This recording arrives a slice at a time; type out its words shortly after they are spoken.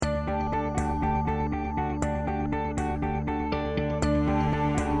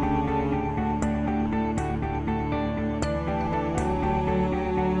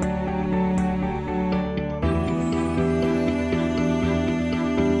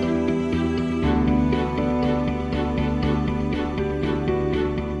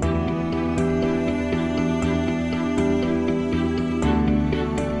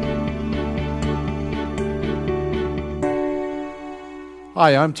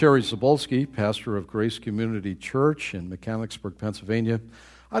Hi, I'm Terry Zabolski, pastor of Grace Community Church in Mechanicsburg, Pennsylvania.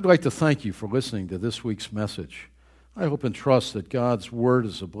 I'd like to thank you for listening to this week's message. I hope and trust that God's Word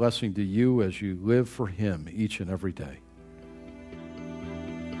is a blessing to you as you live for Him each and every day.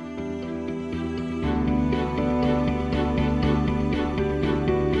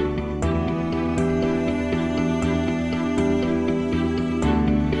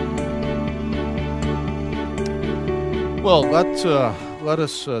 Well, let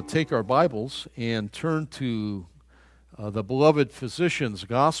us take our Bibles and turn to the beloved physician's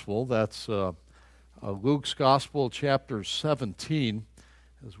gospel. That's Luke's gospel, chapter 17,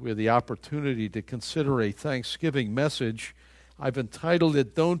 as we have the opportunity to consider a Thanksgiving message. I've entitled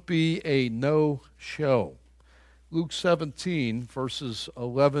it, Don't Be a No-Show. Luke 17, verses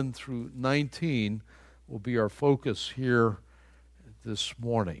 11 through 19 will be our focus here this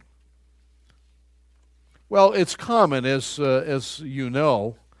morning. Well, it's common, as you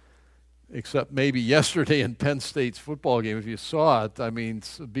know, except maybe yesterday in Penn State's football game, if you saw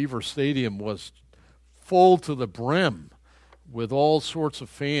it, Beaver Stadium was full to the brim with all sorts of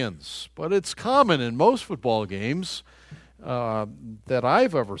fans. But it's common in most football games that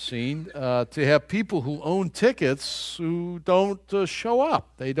I've ever seen to have people who own tickets who don't show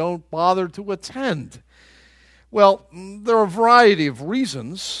up. They don't bother to attend. Well, there are a variety of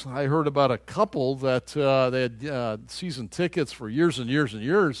reasons. I heard about a couple that they had season tickets for years and years and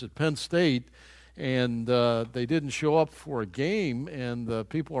years at Penn State, and they didn't show up for a game, and the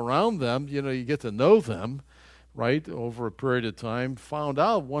people around them, you get to know them, right, over a period of time, found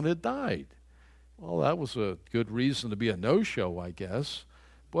out one had died. Well, that was a good reason to be a no-show, I guess.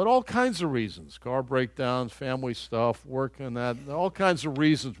 But all kinds of reasons, car breakdowns, family stuff, work and that, all kinds of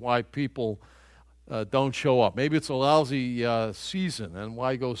reasons why people don't show up. Maybe it's a lousy season, and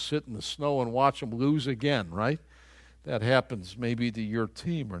why go sit in the snow and watch them lose again, right? That happens maybe to your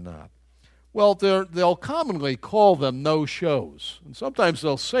team or not. Well, they'll commonly call them no-shows, and sometimes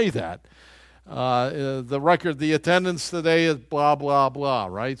they'll say that. The attendance today is blah, blah, blah,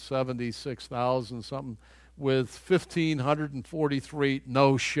 right? 76,000 something, with 1,543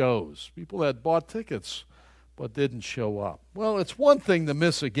 no-shows. People that bought tickets but didn't show up. Well, it's one thing to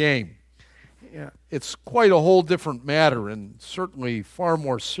miss a game. Yeah, it's quite a whole different matter, and certainly far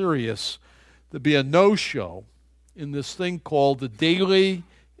more serious to be a no-show in this thing called the daily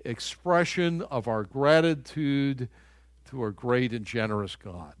expression of our gratitude to our great and generous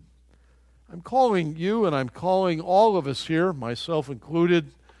God. I'm calling you, and I'm calling all of us here, myself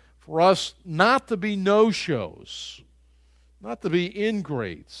included, for us not to be no-shows, not to be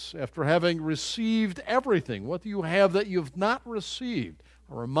ingrates after having received everything. What do you have that you've not received?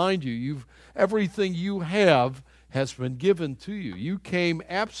 I remind you, everything you have has been given to you. You came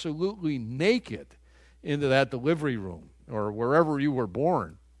absolutely naked into that delivery room or wherever you were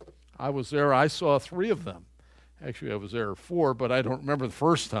born. I was there. I saw 3 of them. Actually, I was there 4, but I don't remember the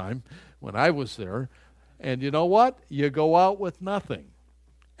first time when I was there. And you know what? You go out with nothing.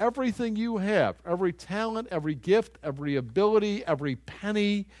 Everything you have, every talent, every gift, every ability, every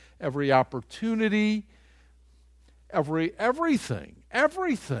penny, every opportunity, everything,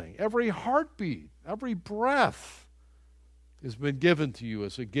 every heartbeat, every breath has been given to you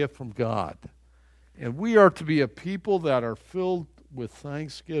as a gift from God. And we are to be a people that are filled with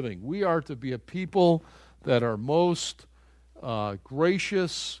thanksgiving. We are to be a people that are most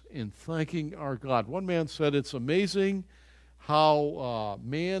gracious in thanking our God. One man said, it's amazing how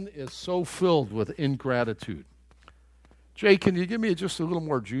man is so filled with ingratitude. Jay, can you give me just a little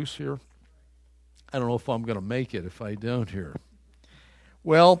more juice here? I don't know if I'm going to make it if I don't here.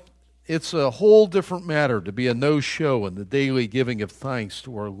 Well, it's a whole different matter to be a no-show in the daily giving of thanks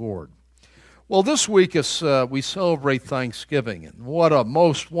to our Lord. Well, this week is we celebrate Thanksgiving, and what a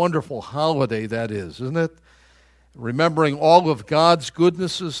most wonderful holiday that is, isn't it? Remembering all of God's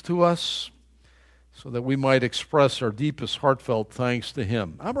goodnesses to us so that we might express our deepest heartfelt thanks to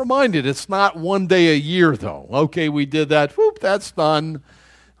Him. I'm reminded it's not one day a year, though. Okay, we did that. Whoop, that's done.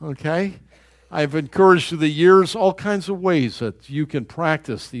 Okay? I've encouraged through the years all kinds of ways that you can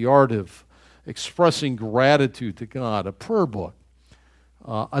practice the art of expressing gratitude to God. A prayer book,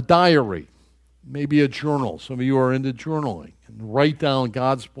 a diary, maybe a journal. Some of you are into journaling. And write down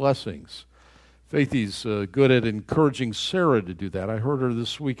God's blessings. Faithy's good at encouraging Sarah to do that. I heard her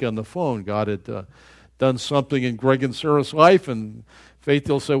this week on the phone. God had done something in Greg and Sarah's life, and Faith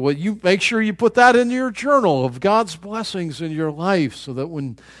will say, well, you make sure you put that in your journal of God's blessings in your life so that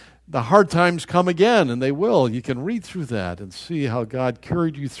when the hard times come again, and they will, you can read through that and see how God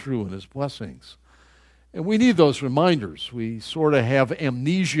carried you through in His blessings. And we need those reminders. We sort of have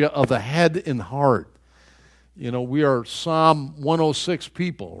amnesia of the head and heart. We are Psalm 106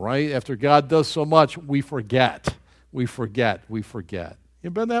 people, right? After God does so much, we forget. We forget. You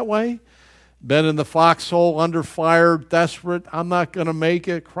been that way? Been in the foxhole, under fire, desperate, I'm not going to make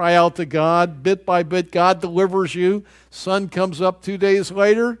it, cry out to God, bit by bit, God delivers you, sun comes up 2 days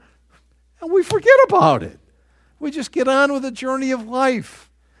later, and we forget about it. We just get on with the journey of life.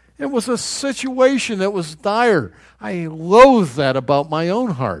 It was a situation that was dire. I loathe that about my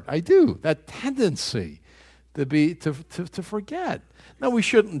own heart. I do, that tendency to forget. Now, we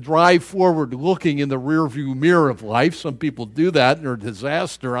shouldn't drive forward looking in the rearview mirror of life. Some people do that, and they're a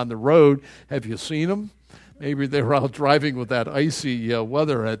disaster on the road. Have you seen them? Maybe they were out driving with that icy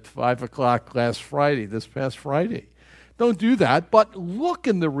weather at 5 o'clock this past Friday. Don't do that, but look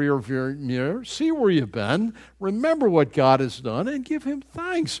in the rearview mirror, see where you've been, remember what God has done, and give Him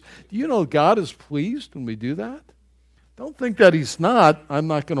thanks. Do you know God is pleased when we do that? Don't think that He's not. I'm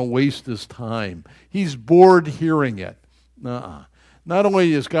not going to waste His time. He's bored hearing it. Nuh-uh. Not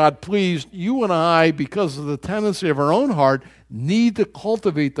only is God pleased, you and I, because of the tendency of our own heart, need to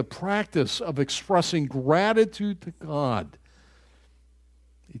cultivate the practice of expressing gratitude to God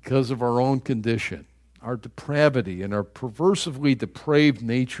because of our own condition, our depravity, and our perversively depraved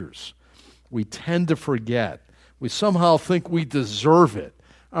natures. We tend to forget. We somehow think we deserve it.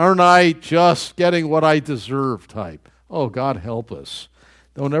 Aren't I just getting what I deserve type? Oh, God help us.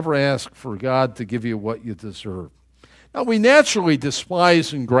 Don't ever ask for God to give you what you deserve. Now, we naturally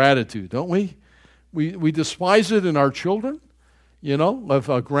despise ingratitude, don't we? We despise it in our children. If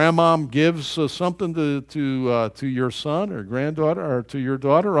a grandmom gives something to your son or granddaughter or to your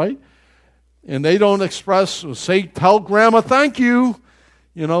daughter, right? And they don't tell grandma thank you.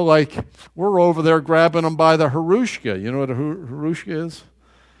 Like we're over there grabbing them by the harushka. You know what a harushka is?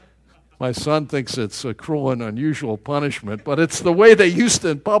 My son thinks it's a cruel and unusual punishment, but it's the way they used to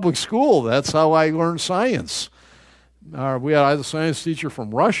in public school. That's how I learned science. I had a science teacher from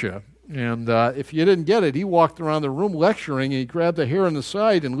Russia, and if you didn't get it, he walked around the room lecturing, and he grabbed the hair on the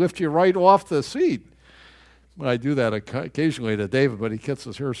side and lift you right off the seat. Well, I do that occasionally to David, but he gets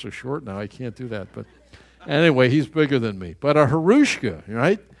his hair so short now, I can't do that. But anyway, he's bigger than me. But a harushka,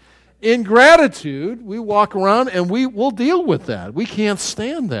 right? In gratitude, we walk around, and we'll deal with that. We can't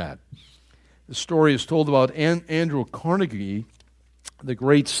stand that. The story is told about Andrew Carnegie, the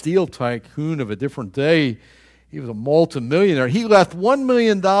great steel tycoon of a different day. He was a multimillionaire. He left $1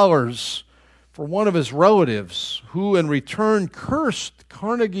 million for one of his relatives who in return cursed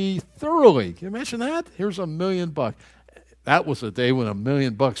Carnegie thoroughly. Can you imagine that? Here's $1 million. That was a day when $1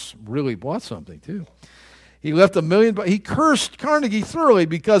 million really bought something too. He left $1 million. He cursed Carnegie thoroughly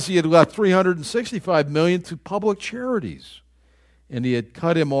because he had left $365 million to public charities. And he had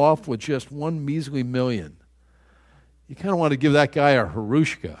cut him off with just one measly $1 million. You kind of want to give that guy a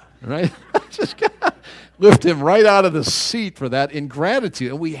harushka, right? Just lift him right out of the seat for that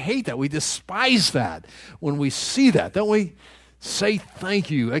ingratitude. And we hate that. We despise that when we see that. Don't we? Say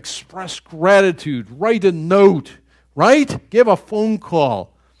thank you. Express gratitude. Write a note. Right? Give a phone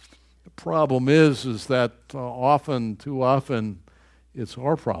call. The problem is that too often, it's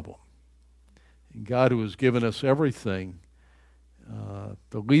our problem. And God, who has given us everything,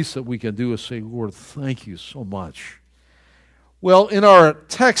 the least that we can do is say, Lord, thank you so much. Well, in our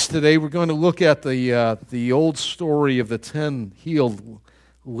text today, we're going to look at the old story of the 10 healed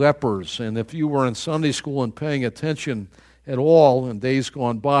lepers. And if you were in Sunday school and paying attention at all in days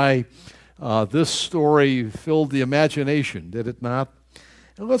gone by, this story filled the imagination, did it not?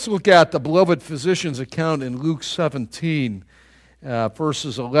 And let's look at the beloved physician's account in Luke 17,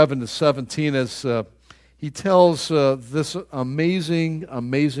 verses 11 to 17, as he tells this amazing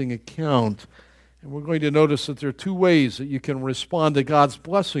account. And we're going to notice that there are two ways that you can respond to God's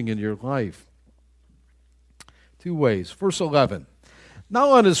blessing in your life. Two ways. Verse 11.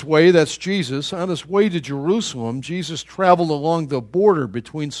 Now on his way, that's Jesus, on his way to Jerusalem, Jesus traveled along the border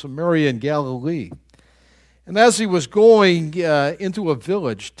between Samaria and Galilee. And as he was going into a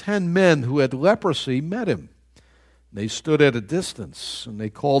village, 10 men who had leprosy met him. They stood at a distance, and they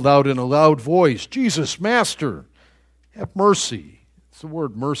called out in a loud voice, Jesus, Master, have mercy. The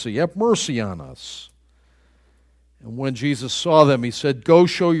word mercy. Have mercy on us. And when Jesus saw them, he said, Go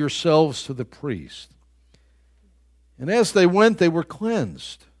show yourselves to the priest. And as they went, they were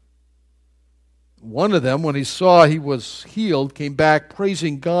cleansed. One of them, when he saw he was healed, came back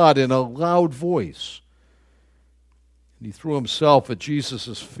praising God in a loud voice. And he threw himself at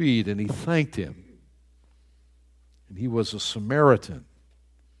Jesus' feet and he thanked him. And he was a Samaritan.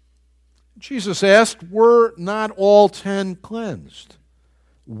 Jesus asked, Were not all 10 cleansed?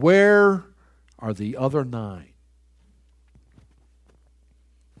 Where are the other 9?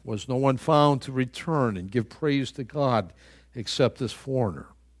 Was no one found to return and give praise to God except this foreigner?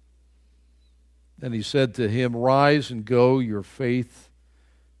 Then he said to him, rise and go, your faith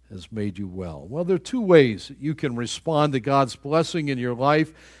has made you well. Well, there are two ways that you can respond to God's blessing in your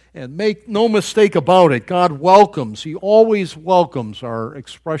life, and make no mistake about it, God welcomes, He always welcomes our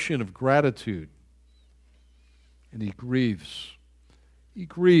expression of gratitude. And He grieves. He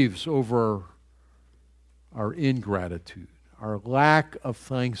grieves over our ingratitude, our lack of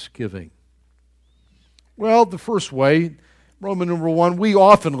thanksgiving. Well, the first way, Roman number 1, we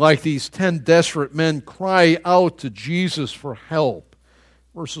often, like these 10 desperate men, cry out to Jesus for help.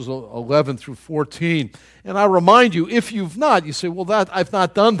 Verses 11 through 14. And I remind you, if you've not, you say, well, I've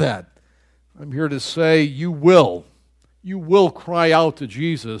not done that. I'm here to say you will. You will cry out to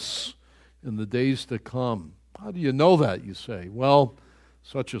Jesus in the days to come. How do you know that, you say? Well,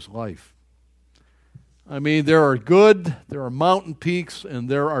 such is life. I mean, there are mountain peaks, and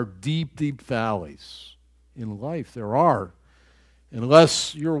there are deep, deep valleys in life. There are.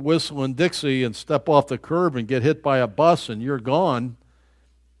 Unless you're whistling Dixie and step off the curb and get hit by a bus and you're gone,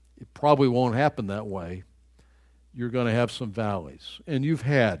 it probably won't happen that way. You're going to have some valleys. And you've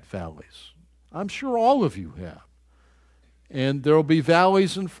had valleys. I'm sure all of you have. And there will be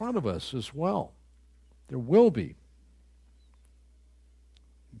valleys in front of us as well. There will be.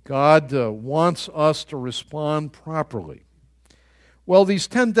 God wants us to respond properly. Well, these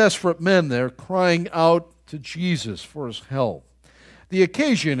 10 desperate men, they're crying out to Jesus for His help. The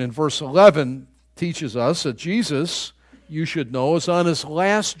occasion in verse 11 teaches us that Jesus, you should know, is on His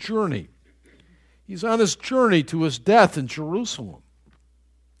last journey. He's on His journey to His death in Jerusalem.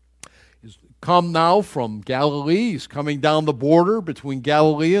 He's come now from Galilee. He's coming down the border between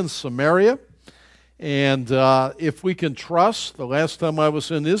Galilee and Samaria. And if we can trust, the last time I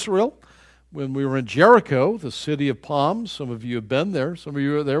was in Israel, when we were in Jericho, the city of palms, some of you have been there, some of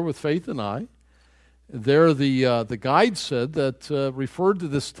you are there with Faith and I. There the guide said that, referred to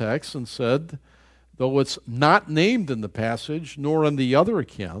this text and said, though it's not named in the passage, nor in the other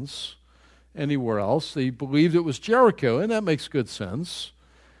accounts anywhere else, they believed it was Jericho, and that makes good sense,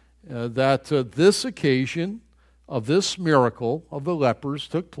 that this occasion of this miracle of the lepers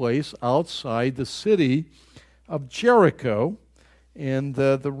took place outside the city of Jericho, and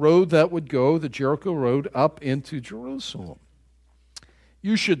the road that would go, the Jericho road, up into Jerusalem.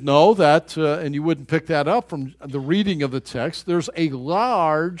 You should know that, and you wouldn't pick that up from the reading of the text, there's a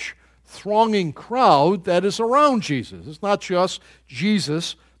large thronging crowd that is around Jesus. It's not just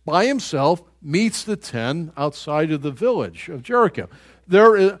Jesus by himself meets the 10 outside of the village of Jericho.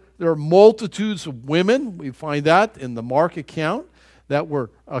 There are multitudes of women, we find that in the Mark account, that were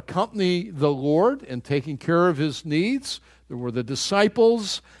accompanying the Lord and taking care of His needs. There were the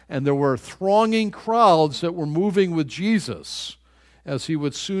disciples, and there were thronging crowds that were moving with Jesus as He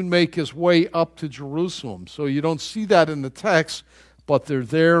would soon make His way up to Jerusalem. So you don't see that in the text, but they're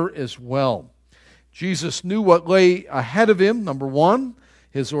there as well. Jesus knew what lay ahead of Him, number 1,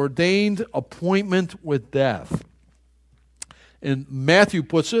 His ordained appointment with death. And Matthew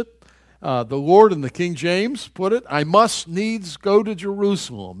puts it, the Lord in the King James put it, I must needs go to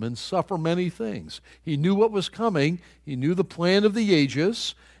Jerusalem and suffer many things. He knew what was coming. He knew the plan of the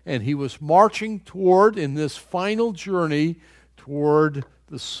ages, and He was marching toward, in this final journey, toward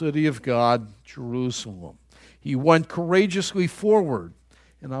the city of God, Jerusalem. He went courageously forward,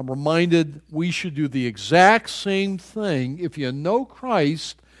 and I'm reminded we should do the exact same thing. If you know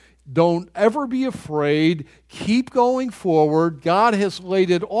Christ, don't ever be afraid. Keep going forward. God has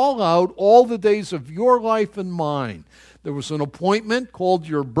laid it all out all the days of your life and mine. There was an appointment called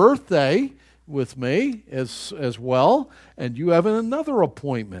your birthday with me as well, and you have another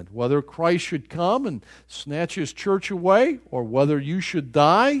appointment, whether Christ should come and snatch His church away or whether you should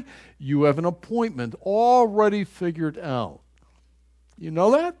die. You have an appointment already figured out. You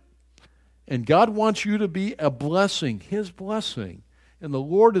know that? And God wants you to be a blessing, His blessing. And the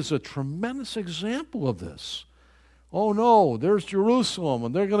Lord is a tremendous example of this. Oh no, there's Jerusalem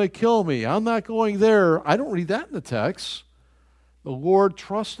and they're going to kill me. I'm not going there. I don't read that in the text. The Lord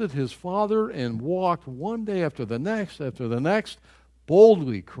trusted His Father and walked one day after the next,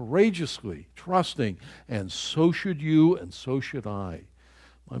 boldly, courageously, trusting. And so should you, and so should I.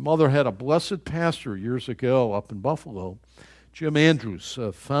 My mother had a blessed pastor years ago up in Buffalo. Jim Andrews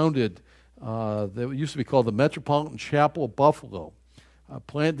founded, that used to be called the Metropolitan Chapel of Buffalo.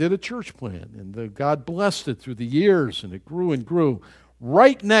 Did a church plant, and God blessed it through the years, and it grew and grew.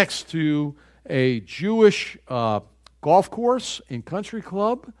 Right next to a Jewish golf course and country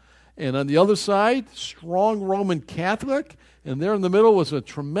club, and on the other side, strong Roman Catholic, and there in the middle was a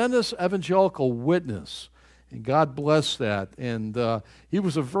tremendous evangelical witness. And God bless that. And he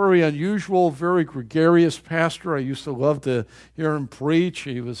was a very unusual, very gregarious pastor. I used to love to hear him preach.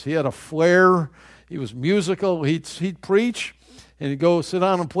 He had a flair. He was musical. He'd preach, and he'd go sit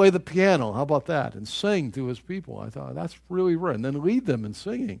down and play the piano. How about that? And sing to his people. I thought, that's really rare. And then lead them in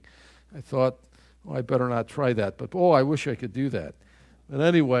singing. I thought, I better not try that. But, I wish I could do that. But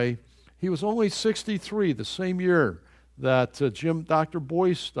anyway, he was only 63 the same year that Dr.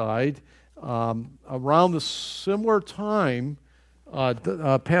 Boyce died. Around the similar time,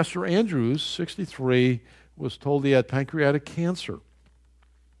 Pastor Andrews, 63, was told he had pancreatic cancer.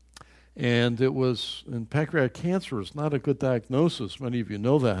 And pancreatic cancer is not a good diagnosis. Many of you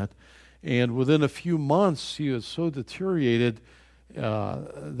know that. And within a few months, he was so deteriorated.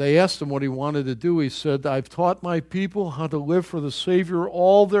 They asked him what he wanted to do. He said, I've taught my people how to live for the Savior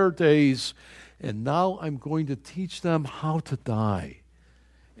all their days, and now I'm going to teach them how to die.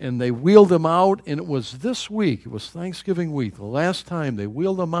 And they wheeled him out, and it was this week, it was Thanksgiving week, the last time they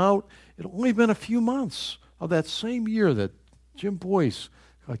wheeled him out. It had only been a few months of that same year that Jim Boyce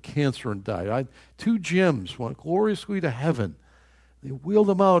got cancer and died. 2 Jims went gloriously to heaven. They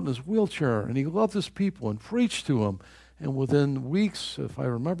wheeled him out in his wheelchair, and he loved his people and preached to them. And within weeks, if I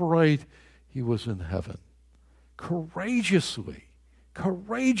remember right, he was in heaven. Courageously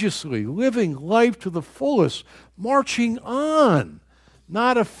living life to the fullest, marching on.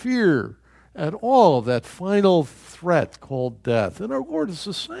 Not a fear at all of that final threat called death. And our Lord is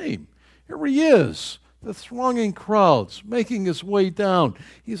the same. Here he is, the thronging crowds, making his way down.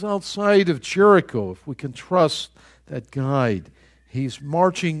 He's outside of Jericho, if we can trust that guide. He's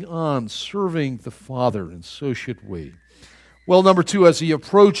marching on, serving the Father, and so should we. Well, number 2, as he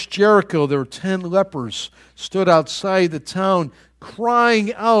approached Jericho, there were 10 lepers stood outside the town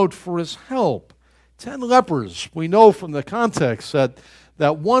crying out for his help. 10 lepers. We know from the context that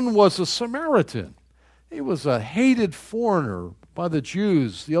one was a Samaritan. He was a hated foreigner by the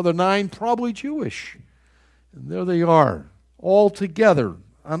Jews. The other 9 probably Jewish. And there they are, all together,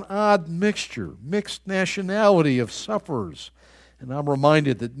 an odd mixture, mixed nationality of sufferers. And I'm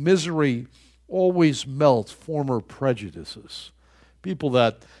reminded that misery always melts former prejudices. People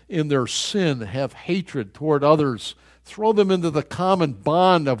that in their sin have hatred toward others, throw them into the common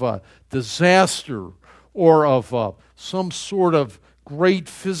bond of a disaster or of some sort of great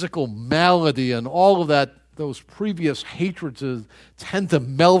physical malady, and all of that, those previous hatreds tend to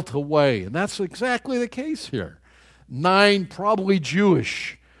melt away. And that's exactly the case here. 9 probably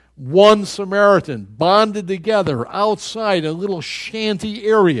Jewish, 1 Samaritan, bonded together outside a little shanty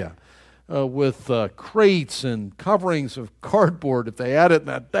area with crates and coverings of cardboard, if they had it in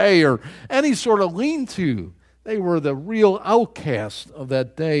that day, or any sort of lean-to. They were the real outcasts of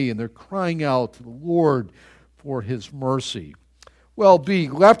that day, and they're crying out to the Lord for his mercy. Well, B,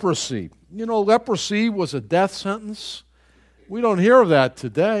 leprosy. You know, leprosy was a death sentence. We don't hear of that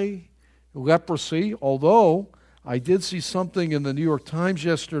today. Leprosy, although I did see something in the New York Times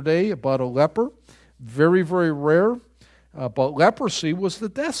yesterday about a leper, very, very rare. But leprosy was the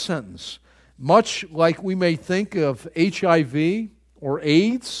death sentence. Much like we may think of HIV or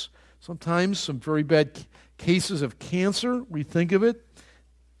AIDS, sometimes some very bad cases of cancer, we think of it.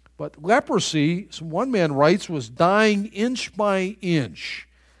 But leprosy, one man writes, was dying inch by inch.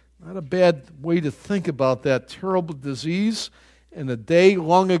 Not a bad way to think about that terrible disease in a day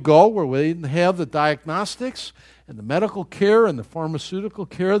long ago where we didn't have the diagnostics and the medical care and the pharmaceutical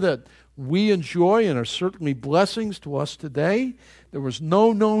care that we enjoy and are certainly blessings to us today. There was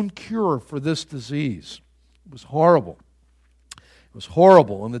no known cure for this disease. It was horrible. It was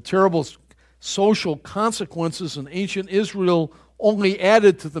horrible. And the terrible social consequences in ancient Israel only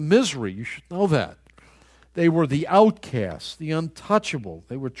added to the misery. You should know that. They were the outcasts, the untouchable.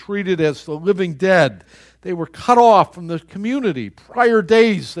 They were treated as the living dead. They were cut off from the community. Prior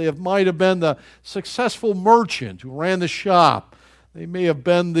days, they might have been the successful merchant who ran the shop. They may have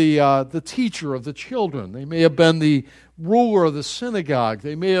been the teacher of the children. They may have been the ruler of the synagogue.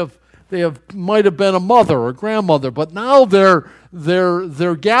 They might have been a mother or grandmother. But now their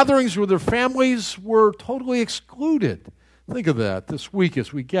gatherings with their families were totally excluded. Think of that this week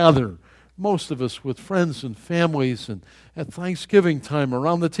as we gather, most of us with friends and families, and at Thanksgiving time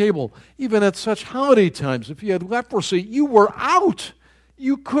around the table, even at such holiday times. If you had leprosy, you were out.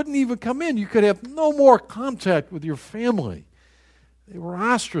 You couldn't even come in. You could have no more contact with your family. They were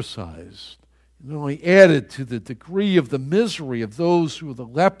ostracized. It only added to the degree of the misery of those who were the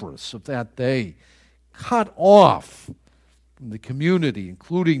leprous of that day, cut off from the community,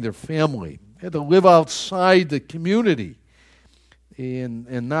 including their family. They had to live outside the community.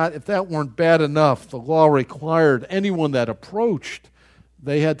 And not, if that weren't bad enough, the law required anyone that approached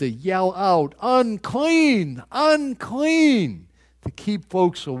they had to yell out, "Unclean, unclean," to keep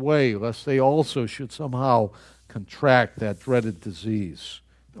folks away, lest they also should somehow contract that dreaded disease.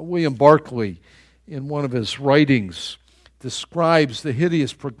 William Barclay, in one of his writings, describes the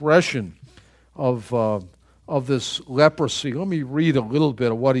hideous progression of this leprosy. Let me read a little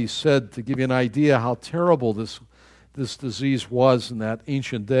bit of what he said to give you an idea how terrible this disease was in that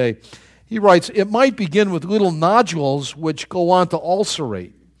ancient day. He writes, "It might begin with little nodules which go on to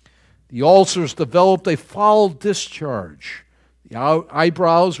ulcerate. The ulcers developed a foul discharge. The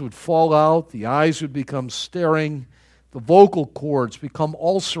eyebrows would fall out, the eyes would become staring, the vocal cords become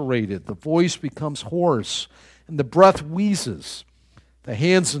ulcerated, the voice becomes hoarse, and the breath wheezes. The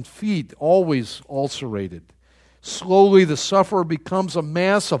hands and feet always ulcerated. Slowly the sufferer becomes a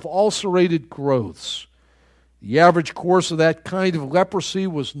mass of ulcerated growths. The average course of that kind of leprosy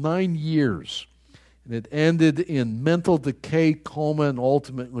was 9 years, and it ended in mental decay, coma, and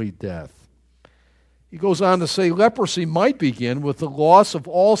ultimately death." He goes on to say leprosy might begin with the loss of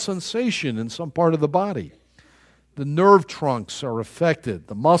all sensation in some part of the body. The nerve trunks are affected,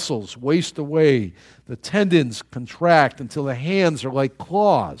 the muscles waste away, the tendons contract until the hands are like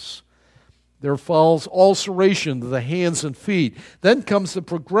claws. There follows ulceration to the hands and feet. Then comes the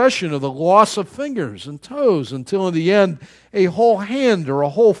progression of the loss of fingers and toes until in the end a whole hand or a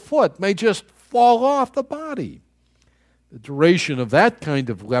whole foot may just fall off the body. The duration of that kind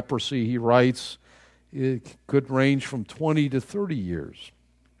of leprosy, he writes, it could range from 20 to 30 years.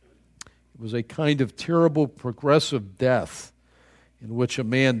 It was a kind of terrible progressive death in which a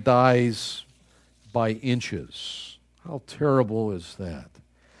man dies by inches. How terrible is that?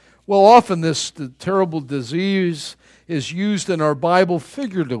 Well, often this terrible disease is used in our Bible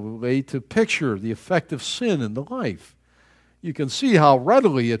figuratively to picture the effect of sin in the life. You can see how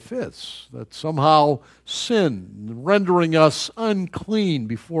readily it fits, that somehow sin, rendering us unclean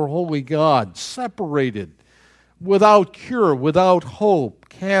before holy God, separated, without cure, without hope,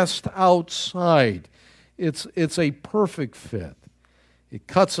 cast outside. It's a perfect fit. It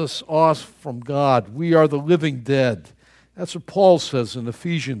cuts us off from God. We are the living dead. That's what Paul says in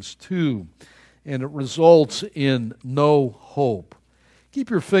Ephesians 2, and it results in no hope. Keep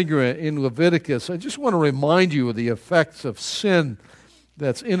your finger in Leviticus. I just want to remind you of the effects of sin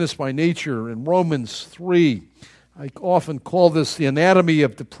that's in us by nature in Romans 3. I often call this the anatomy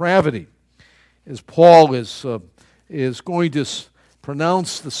of depravity, as Paul is going to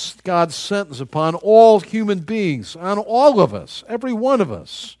pronounce God's sentence upon all human beings, on all of us, every one of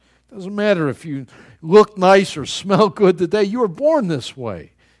us. Doesn't matter if you look nice or smell good today. You were born this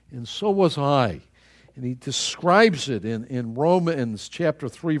way, and so was I. And he describes it in Romans chapter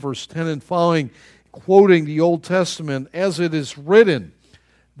 3, verse 10 and following, quoting the Old Testament, as it is written,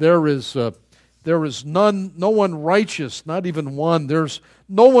 there is no one righteous, not even one. There's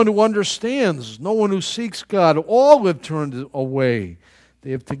no one who understands, no one who seeks God. All have turned away.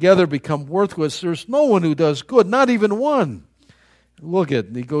 They have together become worthless. There's no one who does good, not even one. Look at,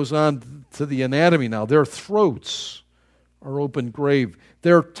 and he goes on to the anatomy now. Their throats are open grave.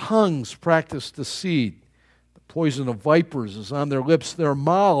 Their tongues practice deceit. The poison of vipers is on their lips. Their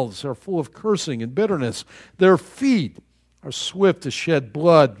mouths are full of cursing and bitterness. Their feet are swift to shed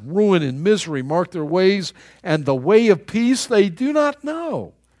blood. Ruin and misery mark their ways, and the way of peace they do not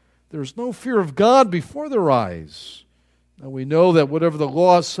know. There is no fear of God before their eyes. Now we know that whatever the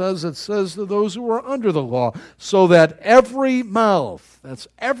law says, it says to those who are under the law, so that every mouth, that's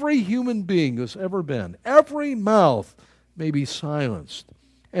every human being who's ever been, every mouth may be silenced,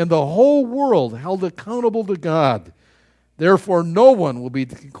 and the whole world held accountable to God. Therefore, no one will be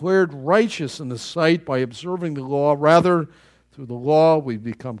declared righteous in the sight by observing the law. Rather, through the law, we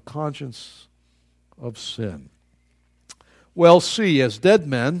become conscious of sin. Well, see, as dead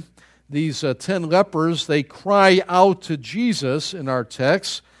men, these 10 lepers, they cry out to Jesus in our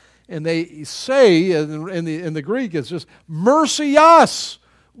text, and they say, in the Greek, it's just, "Mercy us,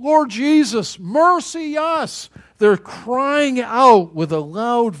 Lord Jesus, mercy us." They're crying out with a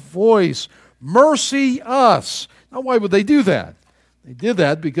loud voice, "Mercy us." Now, why would they do that? They did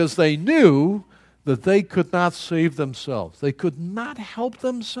that because they knew that they could not save themselves. They could not help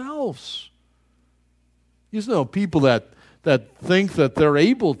themselves. You know, people that think that they're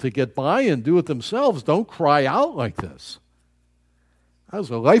able to get by and do it themselves don't cry out like this. I was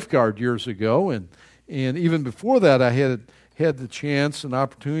a lifeguard years ago, and even before that I had the chance and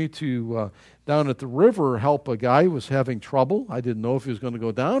opportunity to, down at the river, help a guy who was having trouble. I didn't know if he was going to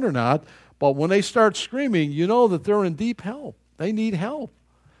go down or not, but when they start screaming, you know that they're in deep help. They need help.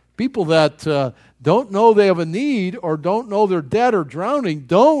 People that don't know they have a need or don't know they're dead or drowning,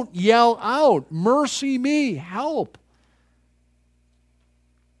 don't yell out, "Mercy me, help."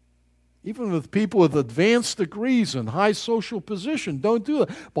 Even with people with advanced degrees and high social position, don't do that.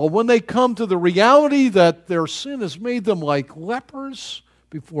 But when they come to the reality that their sin has made them like lepers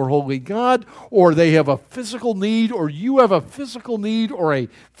before holy God, or they have a physical need, or you have a physical need, or a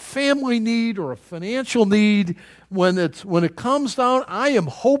family need, or a financial need, when it comes down, I am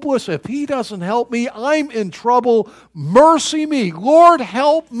hopeless. If He doesn't help me, I'm in trouble. Mercy me. Lord,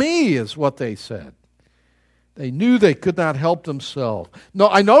 help me, is what they said. They knew they could not help themselves. No,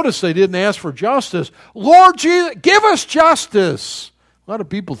 I noticed they didn't ask for justice. Lord Jesus, give us justice. A lot of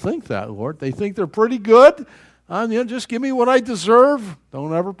people think that, Lord. They think they're pretty good. Just give me what I deserve.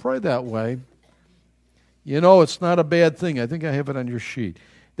 Don't ever pray that way. You know, it's not a bad thing. I think I have it on your sheet.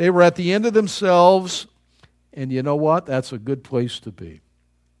 They were at the end of themselves, and you know what? That's a good place to be.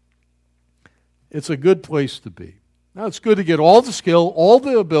 It's a good place to be. Now, it's good to get all the skill, all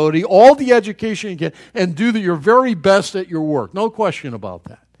the ability, all the education you get, and do your very best at your work. No question about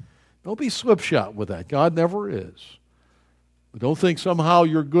that. Don't be slipshod with that. God never is. But don't think somehow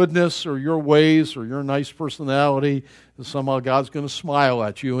your goodness or your ways or your nice personality, that somehow God's going to smile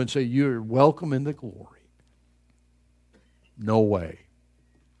at you and say, you're welcome into glory. No way.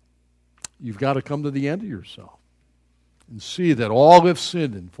 You've got to come to the end of yourself and see that all have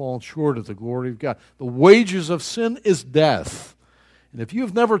sinned and fallen short of the glory of God. The wages of sin is death. And if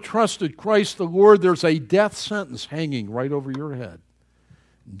you've never trusted Christ the Lord, there's a death sentence hanging right over your head.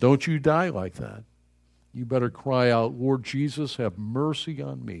 Don't you die like that. You better cry out, Lord Jesus, have mercy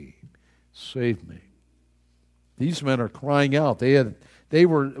on me. Save me. These men are crying out. They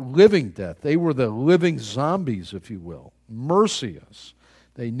were living death. They were the living zombies, if you will. Mercy us.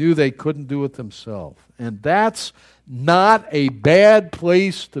 They knew they couldn't do it themselves. And that's not a bad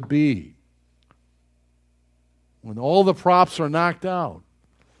place to be. When all the props are knocked out,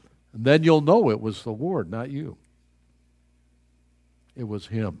 and then you'll know it was the Lord, not you. It was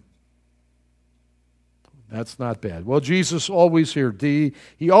Him. That's not bad. Well, Jesus always hears.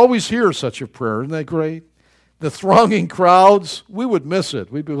 He always hears such a prayer. Isn't that great? The thronging crowds, we would miss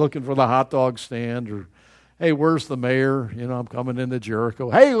it. We'd be looking for the hot dog stand, or, hey, where's the mayor? I'm coming into Jericho.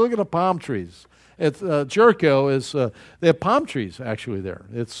 Hey, look at the palm trees. Jericho is, they have palm trees actually there.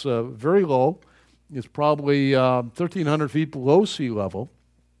 It's very low. It's probably 1,300 feet below sea level.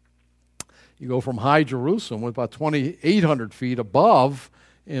 You go from high Jerusalem, with about 2,800 feet above,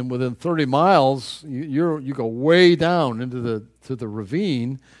 and within 30 miles, you go way down into the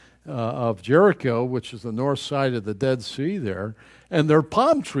ravine of Jericho, which is the north side of the Dead Sea there. And there are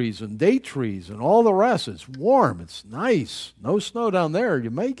palm trees and date trees and all the rest. It's warm. It's nice. No snow down there. You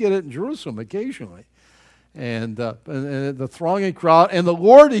may get it in Jerusalem occasionally. And the thronging crowd. And the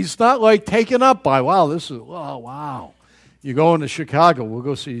Lord, He's not like taken up by, wow. You go into Chicago, we'll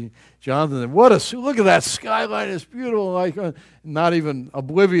go see Jonathan. Look at that skyline. It's beautiful. Like, not even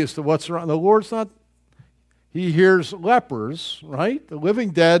oblivious to what's around. The Lord's not. He hears lepers, right? The living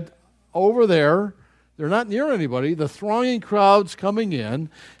dead over there. They're not near anybody. The thronging crowd's coming in,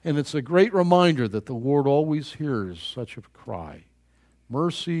 and it's a great reminder that the Lord always hears such a cry.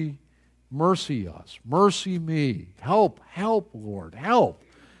 Mercy, mercy us. Mercy me. Help, Lord, help.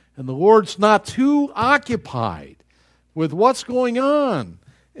 And the Lord's not too occupied with what's going on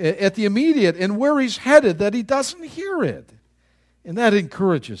at the immediate and where He's headed that He doesn't hear it. And that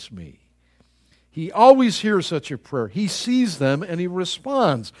encourages me. He always hears such a prayer. He sees them and He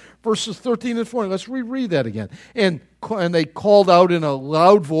responds. Verses 13 and 14. Let's reread that again. And they called out in a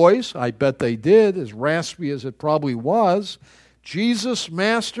loud voice. I bet they did, as raspy as it probably was. Jesus,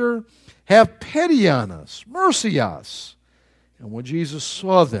 Master, have pity on us. Mercy us. And when Jesus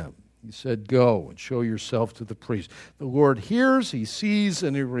saw them, He said, go and show yourself to the priest. The Lord hears, He sees,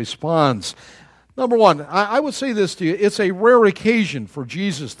 and He responds. Number one, I would say this to you. It's a rare occasion for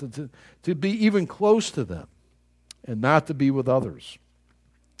Jesus to be even close to them and not to be with others.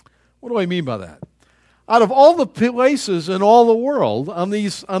 What do I mean by that? Out of all the places in all the world, on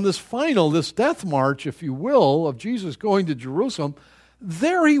this death march, if you will, of Jesus going to Jerusalem,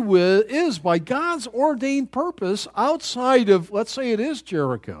 there He is by God's ordained purpose outside of, let's say it is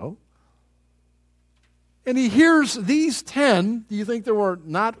Jericho. And He hears these 10. Do you think there were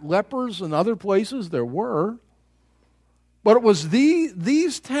not lepers in other places? There were. But it was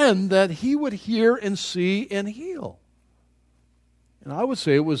these 10 that He would hear and see and heal. And I would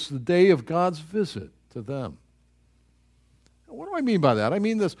say it was the day of God's visit to them. What do I mean by that? I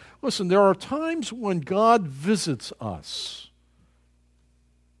mean this. Listen, there are times when God visits us.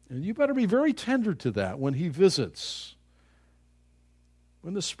 And you better be very tender to that when He visits.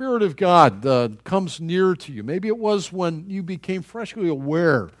 When the Spirit of God comes near to you. Maybe it was when you became freshly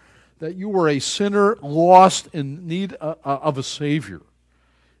aware that you were a sinner lost in need of a Savior.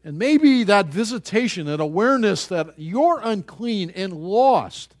 And maybe that visitation, that awareness that you're unclean and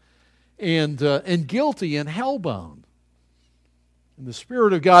lost and guilty and hellbound. And the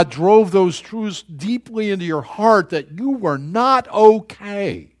Spirit of God drove those truths deeply into your heart that you were not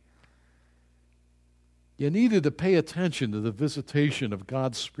okay. You needed to pay attention to the visitation of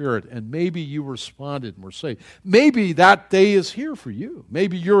God's Spirit, and maybe you responded and were saved. Maybe that day is here for you.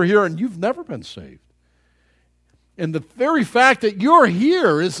 Maybe you're here and you've never been saved. And the very fact that you're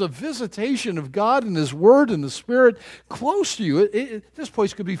here is a visitation of God and His Word and the Spirit close to you. This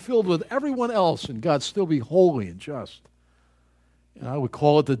place could be filled with everyone else, and God still be holy and just. And I would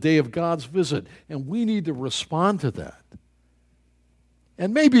call it the day of God's visit, and we need to respond to that.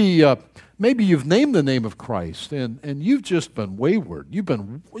 And maybe you've named the name of Christ, and you've just been wayward.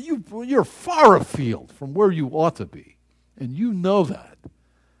 You're far afield from where you ought to be, and you know that.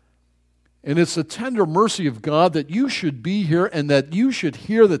 And it's the tender mercy of God that you should be here and that you should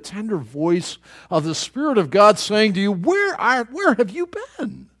hear the tender voice of the Spirit of God saying to you, where have you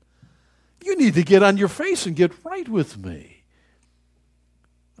been? You need to get on your face and get right with me.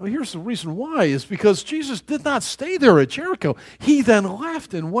 Well, here's the reason why, is because Jesus did not stay there at Jericho. He then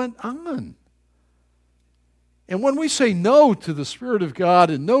left and went on. And when we say no to the Spirit of God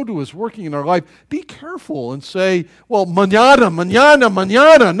and no to His working in our life, be careful and say, well,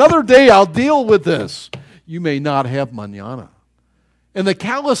 mañana, another day I'll deal with this. You may not have mañana. And the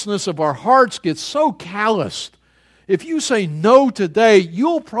callousness of our hearts gets so calloused. If you say no today,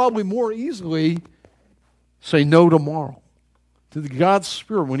 you'll probably more easily say no tomorrow to God's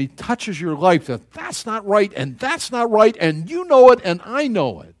Spirit when He touches your life that's not right and that's not right and you know it and I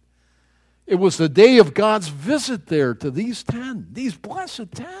know it. It was the day of God's visit there to these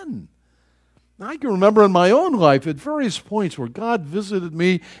blessed 10. I can remember in my own life at various points where God visited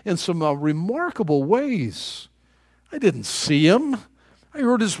me in some remarkable ways. I didn't see Him. I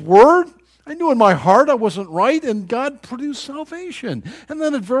heard His Word. I knew in my heart I wasn't right, and God produced salvation. And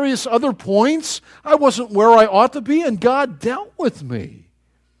then at various other points, I wasn't where I ought to be, and God dealt with me.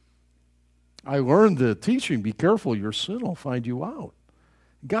 I learned the teaching, be careful, your sin will find you out.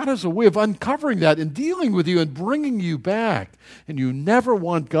 God has a way of uncovering that and dealing with you and bringing you back. And you never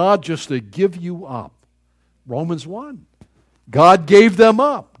want God just to give you up. Romans 1. God gave them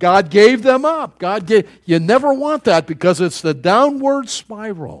up. God gave them up. You never want that because it's the downward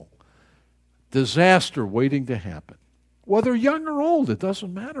spiral. Disaster waiting to happen. Whether young or old, it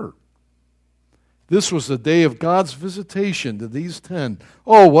doesn't matter. This was the day of God's visitation to these 10.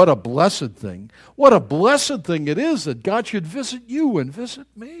 Oh, what a blessed thing. What a blessed thing it is that God should visit you and visit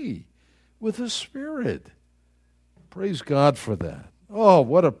me with His Spirit. Praise God for that. Oh,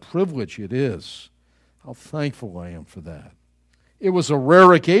 what a privilege it is. How thankful I am for that. It was a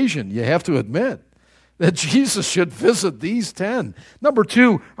rare occasion, you have to admit, that Jesus should visit these 10. Number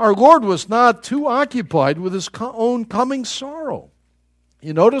 2, our Lord was not too occupied with His own coming sorrow.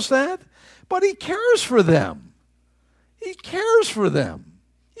 You notice that? But He cares for them. He cares for them.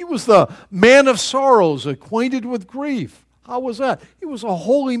 He was the man of sorrows, acquainted with grief. How was that? He was a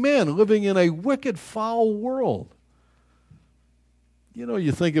holy man living in a wicked, foul world. You know,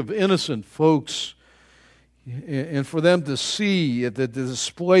 you think of innocent folks, and for them to see the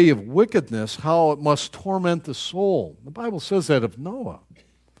display of wickedness, how it must torment the soul. The Bible says that of Noah.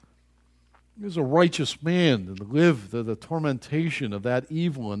 He was a righteous man and lived the tormentation of that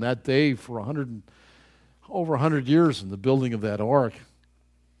evil in that day for over 100 years in the building of that ark.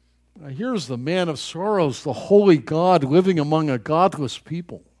 Now here's the man of sorrows, the holy God living among a godless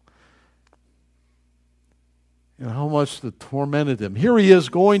people. And how much that tormented him. Here he is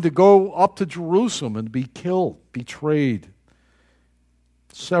going to go up to Jerusalem and be killed, betrayed,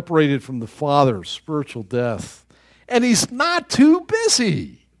 separated from the Father, spiritual death. And he's not too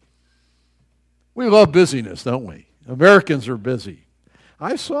busy. We love busyness, don't we? Americans are busy.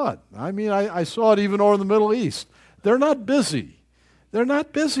 I saw it. I saw it even over in the Middle East. They're not busy. They're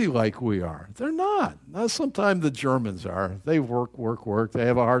not busy like we are. They're not. Now, sometimes the Germans are. They work. They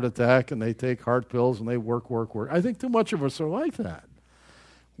have a heart attack and they take heart pills and they work. I think too much of us are like that.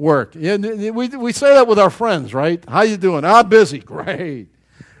 Work. And we say that with our friends, right? How you doing? I'm busy. Great.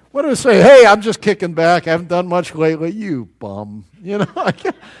 What do we say? Hey, I'm just kicking back. I haven't done much lately. You bum. You know,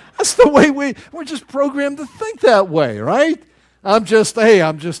 that's the way we're just programmed to think that way, right? I'm just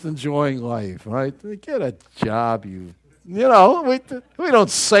enjoying life, right? Get a job, you know, we don't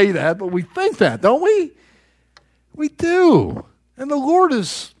say that, but we think that, don't we? We do. And the Lord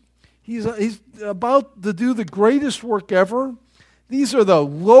he's about to do the greatest work ever. These are the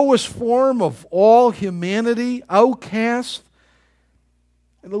lowest form of all humanity, outcast.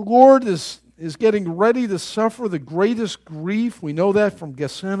 And the Lord is is getting ready to suffer the greatest grief. We know that from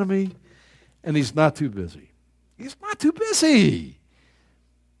Gethsemane, and he's not too busy. He's not too busy.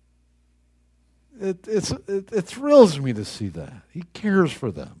 It thrills me to see that. He cares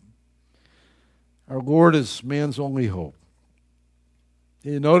for them. Our Lord is man's only hope.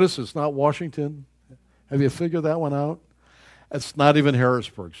 You notice it's not Washington? Have you figured that one out? It's not even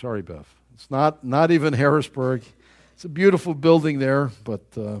Harrisburg. Sorry, Beth. It's not even Harrisburg. It's a beautiful building there, but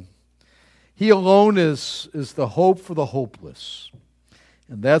he alone is the hope for the hopeless.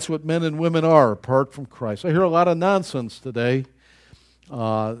 And that's what men and women are apart from Christ. I hear a lot of nonsense today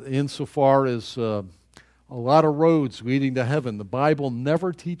insofar as a lot of roads leading to heaven. The Bible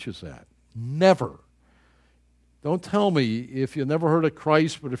never teaches that. Never. Don't tell me if you never heard of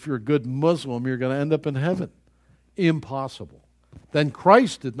Christ, but if you're a good Muslim, you're going to end up in heaven. Impossible. Then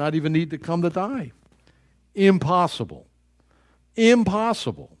Christ did not even need to come to die. Impossible.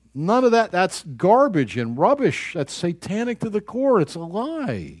 Impossible. None of that. That's garbage and rubbish. That's satanic to the core. It's a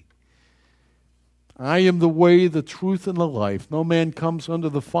lie. I am the way, the truth, and the life. No man comes unto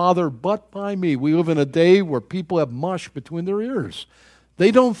the Father but by me. We live in a day where people have mush between their ears.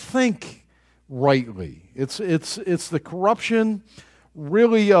 They don't think rightly. It's the corruption,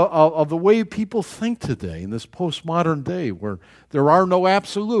 really, of the way people think today in this postmodern day where there are no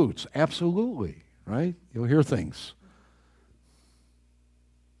absolutes. Absolutely, right? You'll hear things.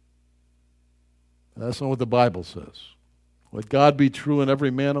 That's not what the Bible says. Let God be true and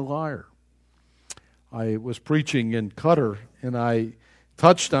every man a liar. I was preaching in Qatar, and I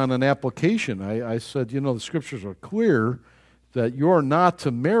touched on an application. I said, the Scriptures are clear that you're not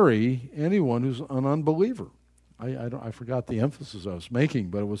to marry anyone who's an unbeliever. I forgot the emphasis I was making,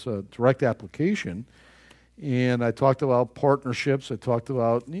 but it was a direct application. And I talked about partnerships. I talked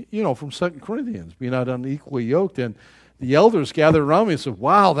about, from 2 Corinthians, being not unequally yoked. And the elders gathered around me and said,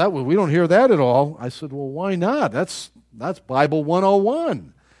 wow, we don't hear that at all. I said, well, why not? That's Bible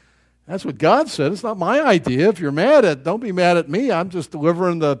 101. That's what God said. It's not my idea. If you're mad don't be mad at me. I'm just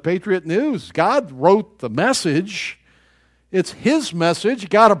delivering the Patriot News. God wrote the message. It's His message. You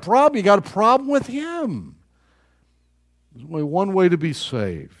got a problem with Him. There's only one way to be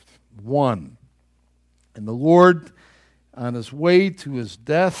saved. One. And the Lord, on His way to His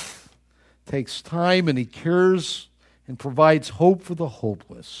death, takes time and He cares and provides hope for the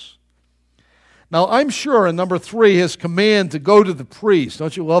hopeless. Now, I'm sure in number 3, His command to go to the priest.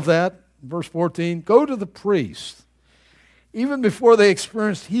 Don't you love that? Verse 14, go to the priest. Even before they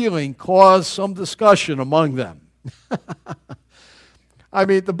experienced healing, caused some discussion among them. I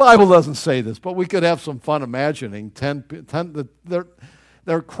mean, the Bible doesn't say this, but we could have some fun imagining.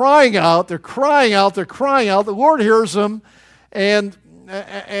 They're crying out, they're crying out, they're crying out. The Lord hears them, and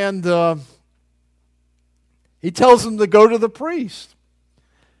He tells them to go to the priest.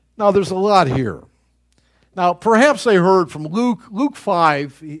 Now, there's a lot here. Now, perhaps they heard from Luke. Luke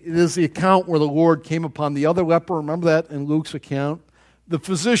 5 is the account where the Lord came upon the other leper. Remember that in Luke's account? The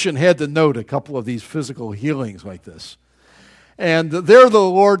physician had to note a couple of these physical healings like this. And there the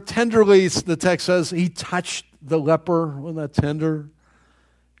Lord tenderly, the text says, He touched the leper. Wasn't that tender?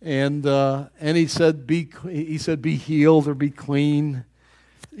 And He said, be healed or be clean.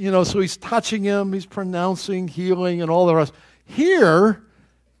 So He's touching him. He's pronouncing healing and all the rest. Here,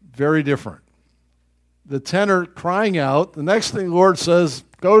 very different. The tenor crying out. The next thing the Lord says,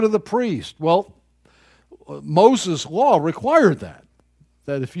 go to the priest. Well, Moses' law required that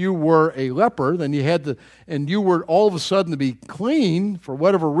if you were a leper, then you had to, and you were all of a sudden to be clean for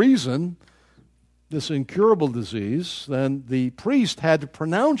whatever reason, this incurable disease, then the priest had to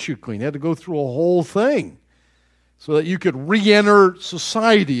pronounce you clean. He had to go through a whole thing so that you could re-enter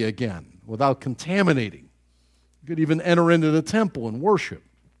society again without contaminating. You could even enter into the temple and worship.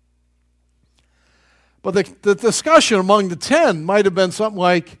 But the discussion among the 10 might have been something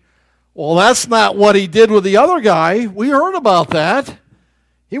like, well, that's not what he did with the other guy. We heard about that.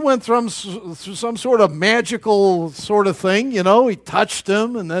 He went through some sort of magical sort of thing, He touched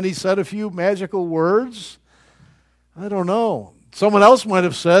him, and then he said a few magical words. I don't know. Someone else might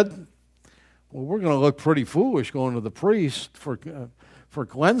have said, well, we're going to look pretty foolish going to the priest for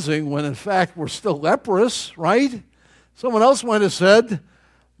cleansing when, in fact, we're still leprous, right? Someone else might have said,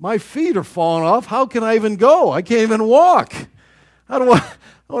 my feet are falling off. How can I even go? I can't even walk. What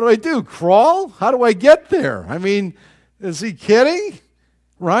do I do? Crawl? How do I get there? I mean, is he kidding?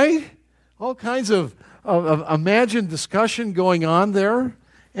 Right? All kinds of imagined discussion going on there.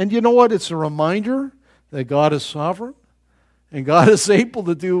 And you know what? It's a reminder that God is sovereign and God is able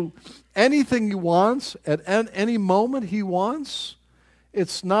to do anything He wants at any moment He wants.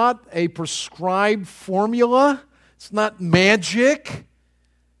 It's not a prescribed formula. It's not magic.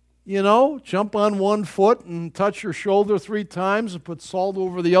 jump on one foot and touch your shoulder 3 times and put salt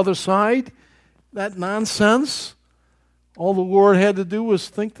over the other side. That nonsense. All the Lord had to do was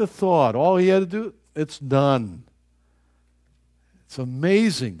think the thought. All he had to do, it's done. It's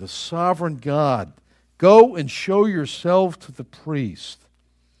amazing, the sovereign God. Go and show yourself to the priest.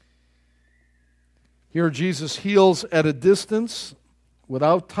 Here Jesus heals at a distance.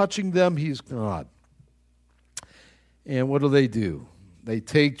 Without touching them, he's God. And what do? They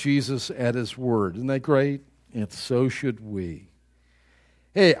take Jesus at his word. Isn't that great? And so should we.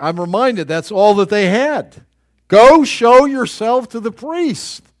 Hey, I'm reminded that's all that they had. Go show yourself to the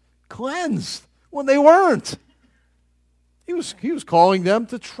priest. Cleansed when they weren't. He was calling them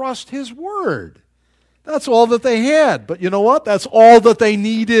to trust his word. That's all that they had. But you know what? That's all that they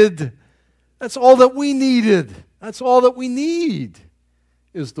needed. That's all that we needed. That's all that we need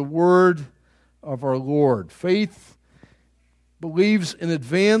is the word of our Lord. Faith believes in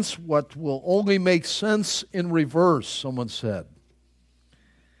advance what will only make sense in reverse, someone said.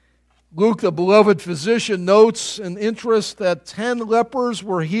 Luke, the beloved physician, notes in interest that 10 lepers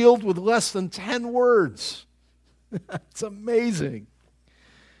were healed with less than 10 words. That's amazing.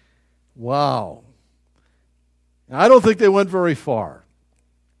 Wow. I don't think they went very far.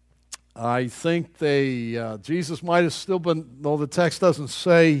 I think Jesus might have still been, though the text doesn't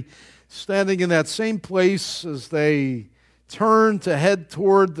say, standing in that same place as they turned to head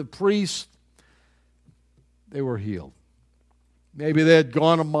toward the priest. They were healed. Maybe they had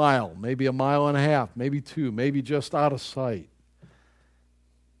gone a mile, maybe a mile and a half, maybe 2, maybe just out of sight.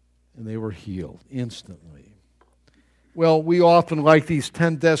 And they were healed instantly. Well, we often, like these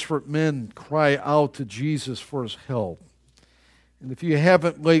 10 desperate men, cry out to Jesus for his help. And if you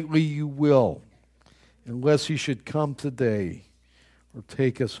haven't lately, you will, unless he should come today or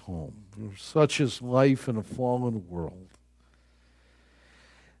take us home. For such is life in a fallen world.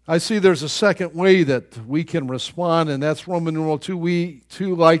 I see there's a second way that we can respond, and that's Roman numeral 2. We,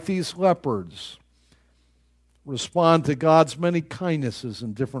 too, like these lepers, respond to God's many kindnesses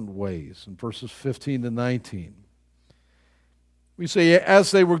in different ways, in verses 15 to 19. We say,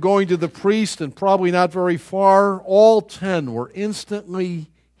 as they were going to the priest, and probably not very far, all 10 were instantly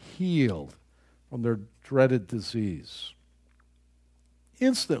healed from their dreaded disease.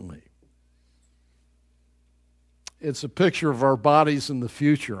 Instantly. It's a picture of our bodies in the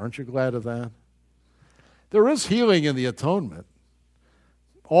future. Aren't you glad of that? There is healing in the atonement.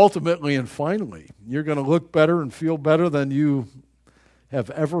 Ultimately and finally, you're going to look better and feel better than you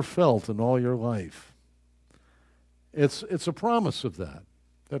have ever felt in all your life. It's a promise of that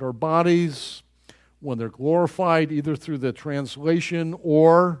our bodies, when they're glorified, either through the translation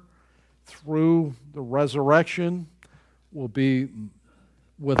or through the resurrection, will be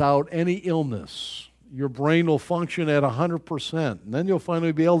without any illness. Your brain will function at 100%. And then you'll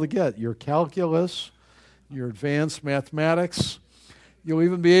finally be able to get your calculus, your advanced mathematics. You'll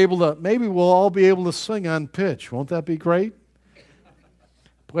even be able to, maybe we'll all be able to sing on pitch. Won't that be great?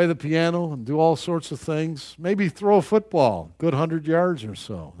 Play the piano and do all sorts of things. Maybe throw a football, good 100 yards or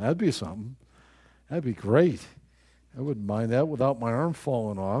so. That'd be something. That'd be great. I wouldn't mind that without my arm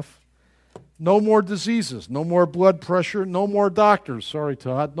falling off. No more diseases, no more blood pressure, no more doctors. Sorry,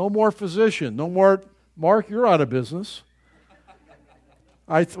 Todd. No more physician, no more... Mark, you're out of business.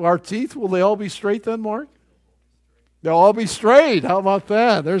 Our teeth, will they all be straight then, Mark? They'll all be straight. How about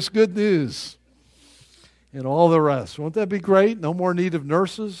that? There's good news. And all the rest. Won't that be great? No more need of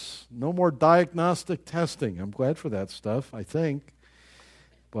nurses. No more diagnostic testing. I'm glad for that stuff, I think.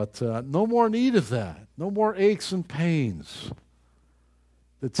 But no more need of that. No more aches and pains.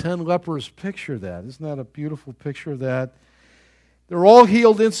 The 10 lepers picture that. Isn't that a beautiful picture of that? They're all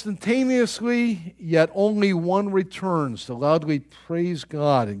healed instantaneously, yet only one returns to loudly praise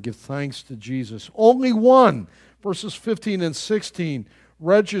God and give thanks to Jesus. Only one. Verses 15 and 16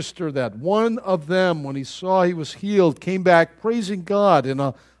 register that. One of them, when he saw he was healed, came back praising God in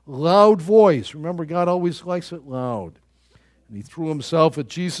a loud voice. Remember, God always likes it loud. And he threw himself at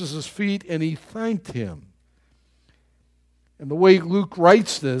Jesus' feet and he thanked him. And the way Luke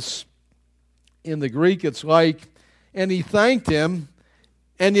writes this, in the Greek, it's like, and he thanked him,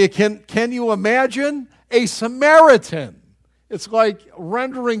 and can you imagine? A Samaritan. It's like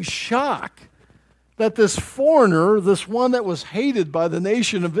rendering shock that this foreigner, this one that was hated by the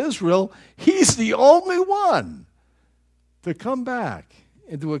nation of Israel, he's the only one to come back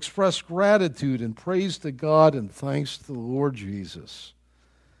and to express gratitude and praise to God and thanks to the Lord Jesus.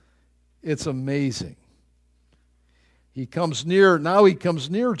 It's amazing. He comes near, now he comes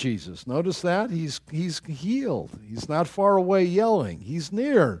near Jesus. Notice that? He's healed. He's not far away yelling. He's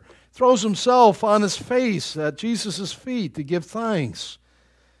near. Throws himself on his face at Jesus' feet to give thanks.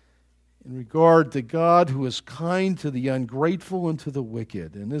 in regard to God who is kind to the ungrateful and to the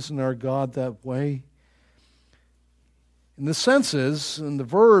wicked. And isn't our God that way? And the sense is, and the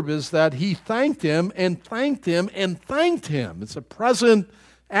verb is that he thanked him and thanked him and thanked him. It's a present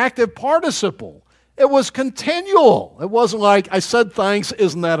active participle. It was continual. It wasn't like, I said thanks,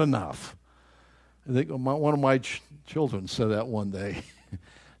 isn't that enough? I think one of my children said that one day.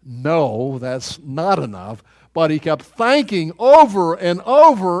 No, that's not enough. But he kept thanking over and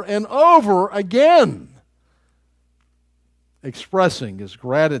over and over again, expressing his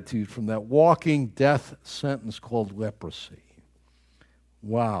gratitude from that walking death sentence called leprosy.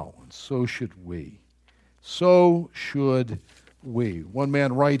 Wow, and so should we. So should we. One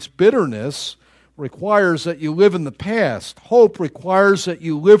man writes, bitterness requires that you live in the past. Hope requires that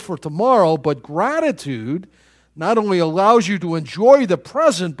you live for tomorrow, but gratitude not only allows you to enjoy the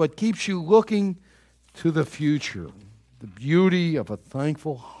present, but keeps you looking to the future. The beauty of a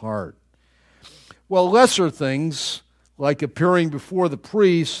thankful heart. Well, lesser things, like appearing before the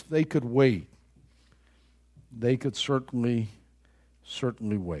priest, they could wait. They could certainly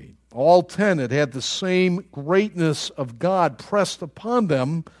wait. All 10 had the same greatness of God pressed upon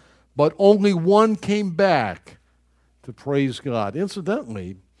them, but only one came back to praise God.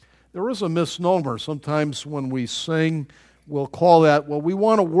 Incidentally, there is a misnomer. Sometimes when we sing, we'll call that, well, we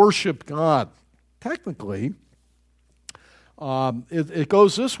want to worship God. Technically, it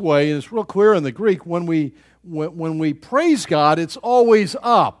goes this way, and it's real clear in the Greek. When we praise God, it's always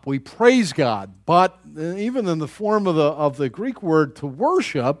up. We praise God. But even in the form of the Greek word to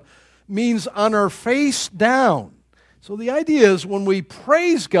worship means on our face down. So the idea is when we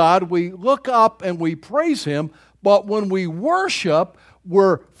praise God, we look up and we praise Him, but when we worship,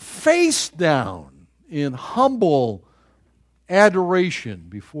 we're face down in humble adoration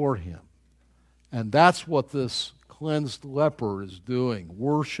before Him. And that's what this cleansed leper is doing,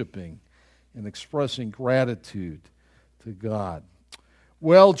 worshiping and expressing gratitude to God.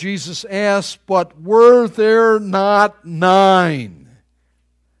 Well, Jesus asked, but were there not 9?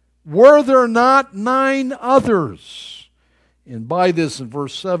 Were there not 9 others? And by this, in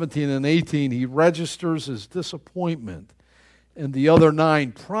verse 17 and 18, he registers his disappointment. And the other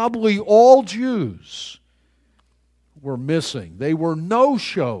 9, probably all Jews, were missing. They were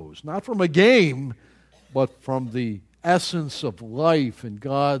no-shows, not from a game, but from the essence of life and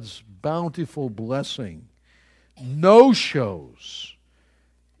God's bountiful blessing. No-shows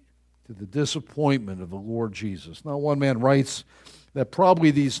to the disappointment of the Lord Jesus. Now, one man writes that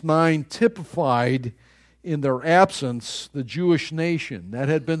probably these 9 typified in their absence the Jewish nation that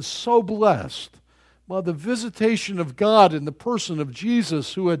had been so blessed by the visitation of God in the person of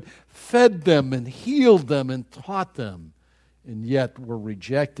Jesus, who had fed them and healed them and taught them, and yet were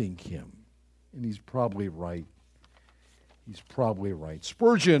rejecting Him. And he's probably right. He's probably right.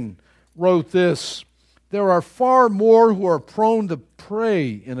 Spurgeon wrote this, there are far more who are prone to pray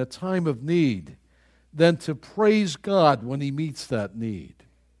in a time of need than to praise God when He meets that need.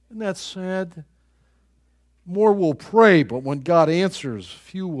 Isn't that sad? More will pray, but when God answers,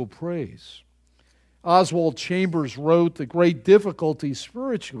 few will praise. Oswald Chambers wrote, the great difficulty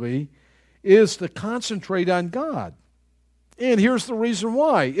spiritually is to concentrate on God. And here's the reason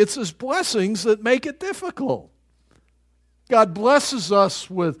why. It's His blessings that make it difficult. God blesses us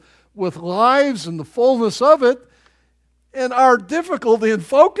with lives and the fullness of it, and our difficulty in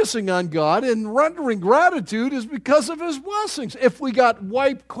focusing on God and rendering gratitude is because of His blessings. If we got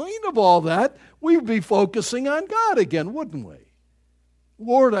wiped clean of all that, we'd be focusing on God again, wouldn't we?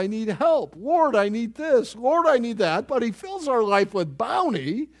 Lord, I need help. Lord, I need this. Lord, I need that. But He fills our life with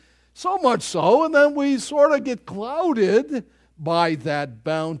bounty, so much so, and then we sort of get clouded by that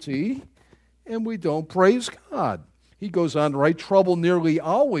bounty, and we don't praise God. He goes on to write, trouble nearly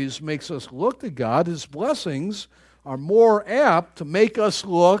always makes us look to God. His blessings are more apt to make us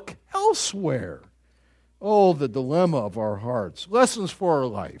look elsewhere. Oh, the dilemma of our hearts. Lessons for our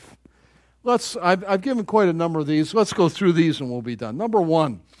life. I've given quite a number of these. Let's go through these and we'll be done. Number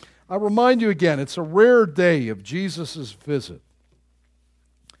 1, I remind you again, it's a rare day of Jesus' visit.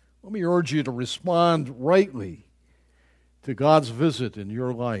 Let me urge you to respond rightly to God's visit in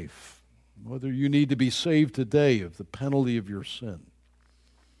your life, whether you need to be saved today of the penalty of your sin,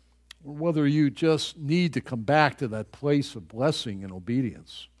 or whether you just need to come back to that place of blessing and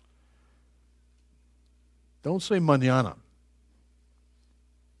obedience. Don't say mañana.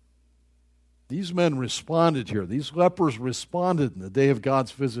 These men responded here. These lepers responded in the day of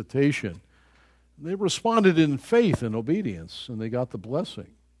God's visitation. They responded in faith and obedience, and they got the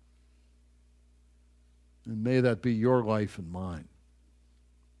blessing. And may that be your life and mine.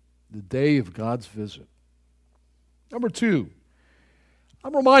 The day of God's visit. Number 2,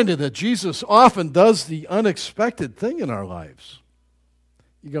 I'm reminded that Jesus often does the unexpected thing in our lives.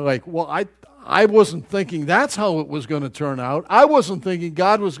 You go like, well, I wasn't thinking that's how it was going to turn out. I wasn't thinking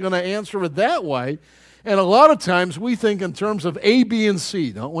God was going to answer it that way. And a lot of times we think in terms of A, B, and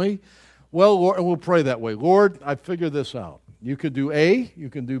C, don't we? Well, Lord, and we'll pray that way. Lord, I figured this out. You could do A, you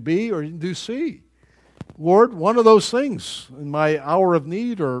can do B, or you can do C. Lord, one of those things in my hour of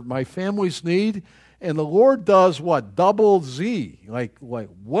need or my family's need, and the Lord does what? Double Z. Like,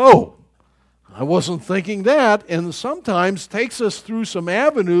 whoa, I wasn't thinking that. And sometimes takes us through some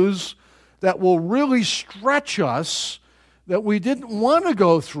avenues that will really stretch us that we didn't want to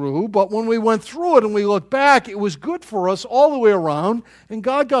go through, but when we went through it and we look back, it was good for us all the way around, and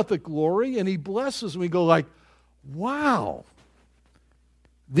God got the glory, and He blesses, and we go like, wow.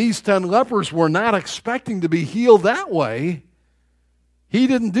 These 10 lepers were not expecting to be healed that way. He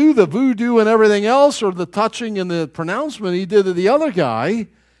didn't do the voodoo and everything else or the touching and the pronouncement. He did to the other guy,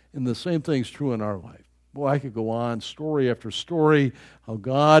 and the same thing's true in our life. Boy, I could go on story after story how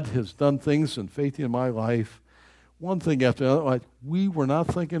God has done things in faith in my life. One thing after another, like we were not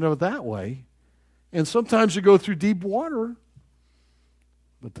thinking of it that way. And sometimes you go through deep water,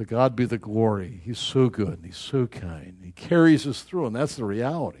 but to God be the glory. He's so good and He's so kind. He carries us through, and that's the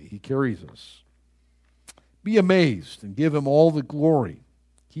reality. He carries us. Be amazed and give Him all the glory.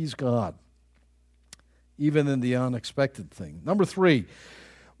 He's God, even in the unexpected thing. Number 3,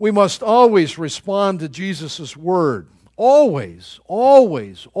 we must always respond to Jesus' word. Always,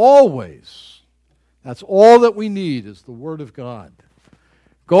 always, always. That's all that we need is the Word of God.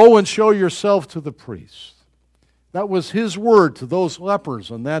 Go and show yourself to the priest. That was His word to those lepers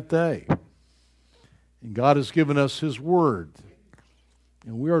on that day. And God has given us His word.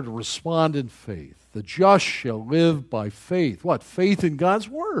 And we are to respond in faith. The just shall live by faith. What? Faith in God's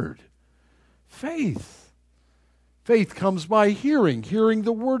word. Faith. Faith comes by hearing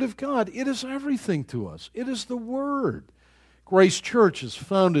the Word of God. It is everything to us. It is the Word. Grace Church is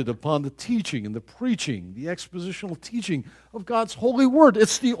founded upon the teaching and the preaching, the expositional teaching of God's holy word.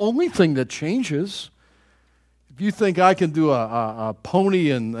 It's the only thing that changes. If you think I can do a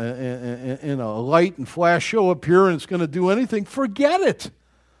pony and a light and flash show up here and it's going to do anything, forget it.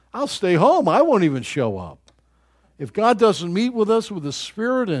 I'll stay home. I won't even show up. If God doesn't meet with us with the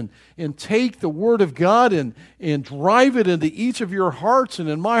Spirit and take the Word of God and drive it into each of your hearts and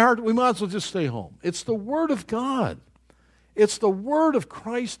in my heart, we might as well just stay home. It's the Word of God. It's the Word of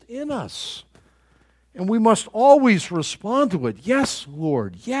Christ in us. And we must always respond to it. Yes,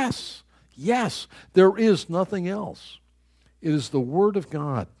 Lord, yes, yes. There is nothing else. It is the Word of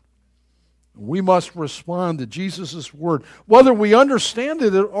God. We must respond to Jesus' Word, whether we understand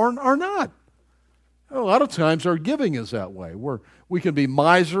it or not. A lot of times our giving is that way. We can be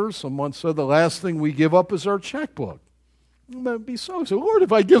misers. Someone said the last thing we give up is our checkbook. That would be so. Lord,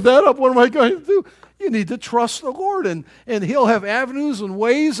 if I give that up, what am I going to do? You need to trust the Lord, and He'll have avenues and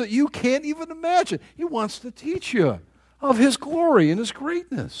ways that you can't even imagine. He wants to teach you of His glory and His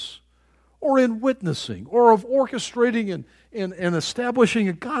greatness, or in witnessing, or of orchestrating and establishing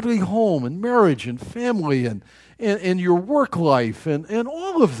a godly home and marriage and family and your work life and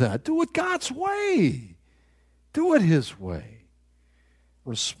all of that. Do it God's way. Do it His way.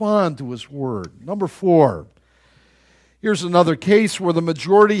 Respond to His word. Number 4. Here's another case where the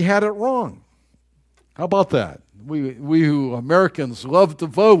majority had it wrong. How about that? We who Americans love to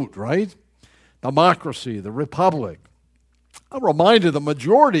vote, right? Democracy, the republic. I'm reminded the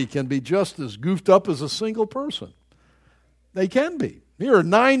majority can be just as goofed up as a single person. They can be. Here are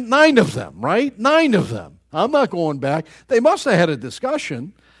nine of them, right? 9 of them. I'm not going back. They must have had a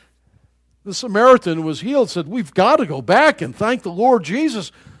discussion. The Samaritan was healed, said, we've got to go back and thank the Lord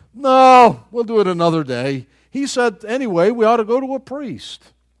Jesus. No, we'll do it another day. He said, anyway, we ought to go to a priest.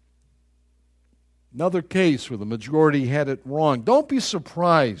 Another case where the majority had it wrong. Don't be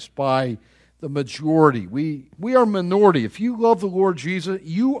surprised by the majority. We are a minority. If you love the Lord Jesus,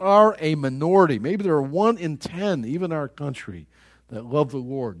 you are a minority. Maybe there are 1 in 10, even in our country, that love the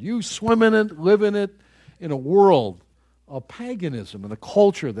Lord. You swim in it, live in it, in a world of paganism and a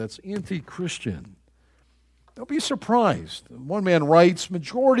culture that's anti-Christian. Don't be surprised. One man writes,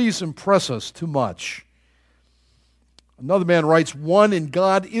 majorities impress us too much. Another man writes, one in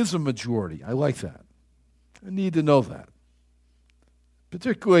God is a majority. I like that. I need to know that.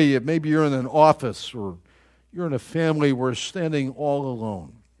 Particularly if maybe you're in an office or you're in a family where you're standing all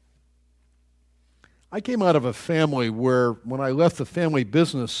alone. I came out of a family where when I left the family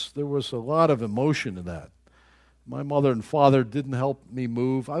business, there was a lot of emotion in that. My mother and father didn't help me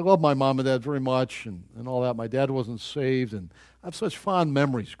move. I love my mom and dad very much and all that. My dad wasn't saved, and I have such fond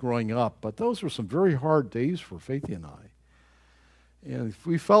memories growing up. But those were some very hard days for Faithy and I. And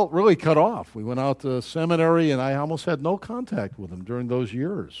we felt really cut off. We went out to seminary, and I almost had no contact with them during those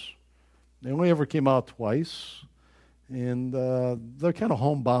years. They only ever came out twice, and they're kind of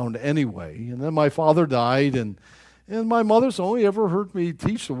homebound anyway. And then my father died, and my mother's only ever heard me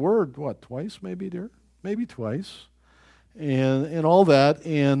teach the word, twice maybe, dear? Maybe twice. And all that.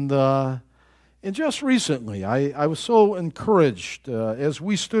 And just recently, I was so encouraged as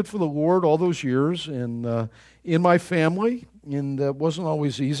we stood for the Lord all those years and in my family, and it wasn't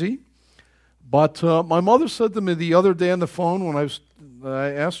always easy. But my mother said to me the other day on the phone when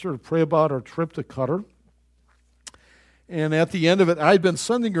I asked her to pray about our trip to Qatar. And at the end of it, I'd been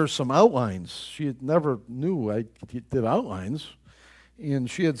sending her some outlines. She had never knew I did outlines. And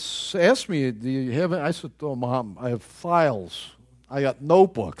she had asked me, do you have it? I said, oh, Mom, I have files. I got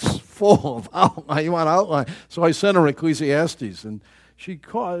notebooks full of outline. You want outline? So I sent her Ecclesiastes. And she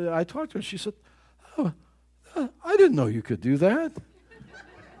called, I talked to her. She said, oh, I didn't know you could do that.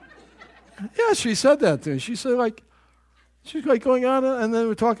 Yeah, she said that to me. She said, she's going on, and then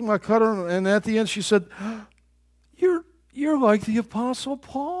we're talking about Qatar, and at the end she said, You're like the Apostle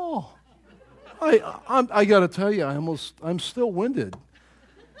Paul. I got to tell you, I'm still winded,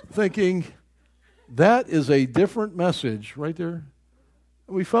 thinking that is a different message right there.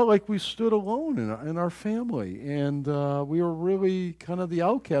 We felt like we stood alone in our family, and we were really kind of the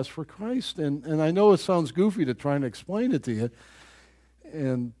outcast for Christ. And I know it sounds goofy to try and explain it to you,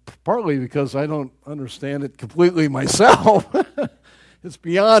 and partly because I don't understand it completely myself. It's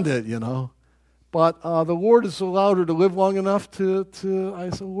beyond it, But the Lord has allowed her to live long enough to I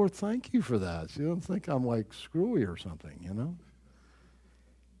said, Lord, thank you for that. You don't think I'm like screwy or something,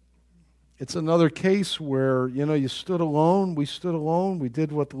 It's another case where, you stood alone, we stood alone, we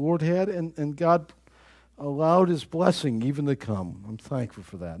did what the Lord had, and God allowed His blessing even to come. I'm thankful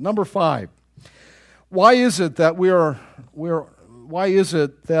for that. Number 5, why is it that why is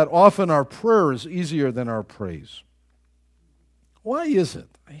it that often our prayer is easier than our praise? Why is it?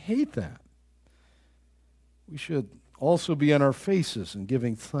 I hate that. We should also be on our faces and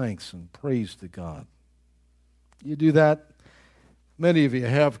giving thanks and praise to God. You do that. Many of you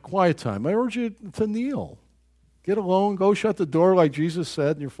have quiet time. I urge you to kneel. Get alone, go shut the door like Jesus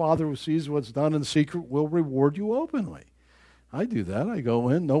said, and your Father who sees what's done in secret will reward you openly. I do that. I go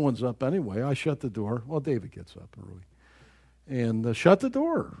in. No one's up anyway. I shut the door. Well, David gets up early. And shut the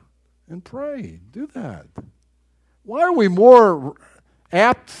door and pray. Do that. Why are we more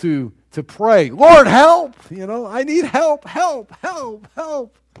apt to pray, Lord, help! I need help, help, help,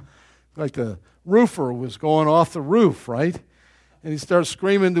 help. Like the roofer was going off the roof, right? And he starts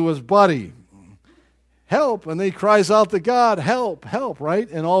screaming to his buddy, help! And then he cries out to God, help, help, right?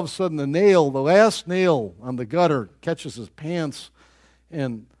 And all of a sudden the last nail on the gutter catches his pants,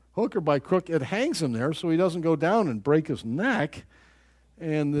 and hook or by crook, it hangs him there so he doesn't go down and break his neck.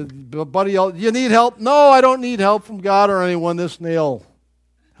 And the buddy yelled, you need help? No, I don't need help from God or anyone. This nail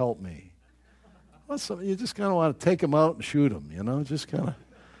help me. You just kind of want to take him out and shoot him,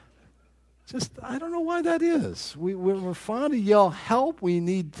 I don't know why that is. We're fond to yell, help, we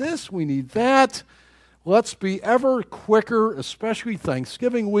need this, we need that. Let's be ever quicker, especially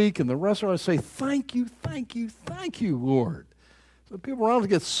Thanksgiving week and the rest of us say, thank you, thank you, thank you, Lord. So people around us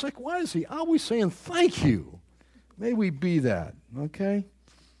get sick. Why is He always saying thank you? May we be that, okay?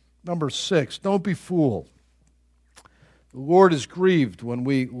 Number 6, don't be fooled. The Lord is grieved when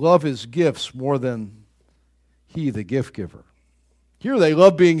we love His gifts more than He, the gift giver. Here they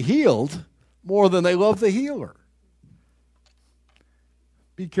love being healed more than they love the healer.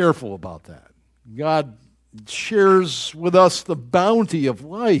 Be careful about that. God shares with us the bounty of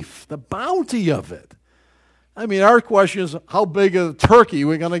life, the bounty of it. I mean, our question is, how big a turkey are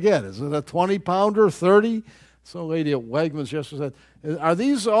we going to get? Is it a 20-pounder, 30? Some lady at Wegmans yesterday said, are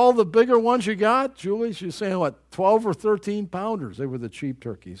these all the bigger ones you got? Julie, she's saying, 12 or 13 pounders? They were the cheap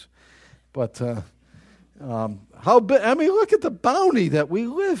turkeys. But how big? I mean, look at the bounty that we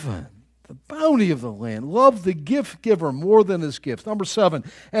live in. The bounty of the land. Love the gift giver more than his gifts. Number 7,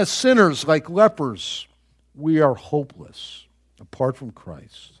 as sinners like lepers, we are hopeless apart from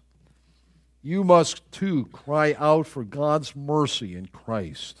Christ. You must too cry out for God's mercy in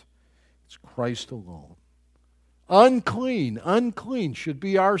Christ. It's Christ alone. Unclean, unclean should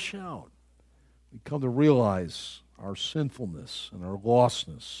be our shout. We come to realize our sinfulness and our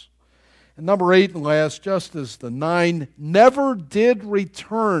lostness. And number 8 and last, just as the 9 never did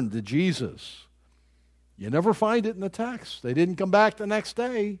return to Jesus. You never find it in the text. They didn't come back the next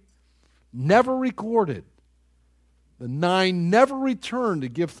day. Never recorded. The 9 never returned to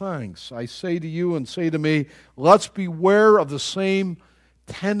give thanks. I say to you and say to me, let's beware of the same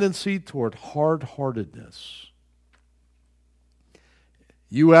tendency toward hard-heartedness.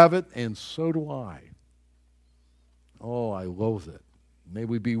 You have it, and so do I. Oh, I loathe it. May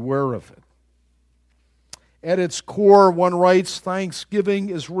we beware of it. At its core, one writes, thanksgiving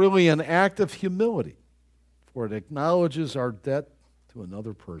is really an act of humility, for it acknowledges our debt to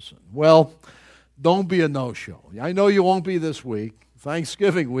another person. Well, don't be a no-show. I know you won't be this week,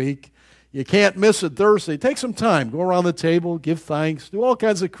 Thanksgiving week. You can't miss it Thursday. Take some time. Go around the table, give thanks, do all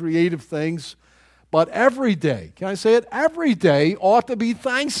kinds of creative things. But every day, can I say it? Every day ought to be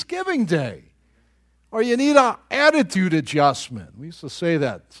Thanksgiving Day. Or you need an attitude adjustment. We used to say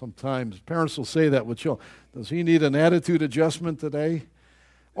that sometimes. Parents will say that with children. Does he need an attitude adjustment today?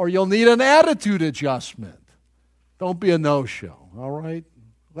 Or you'll need an attitude adjustment. Don't be a no-show, all right?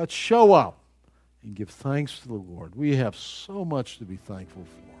 Let's show up and give thanks to the Lord. We have so much to be thankful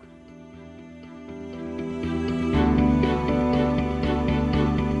for.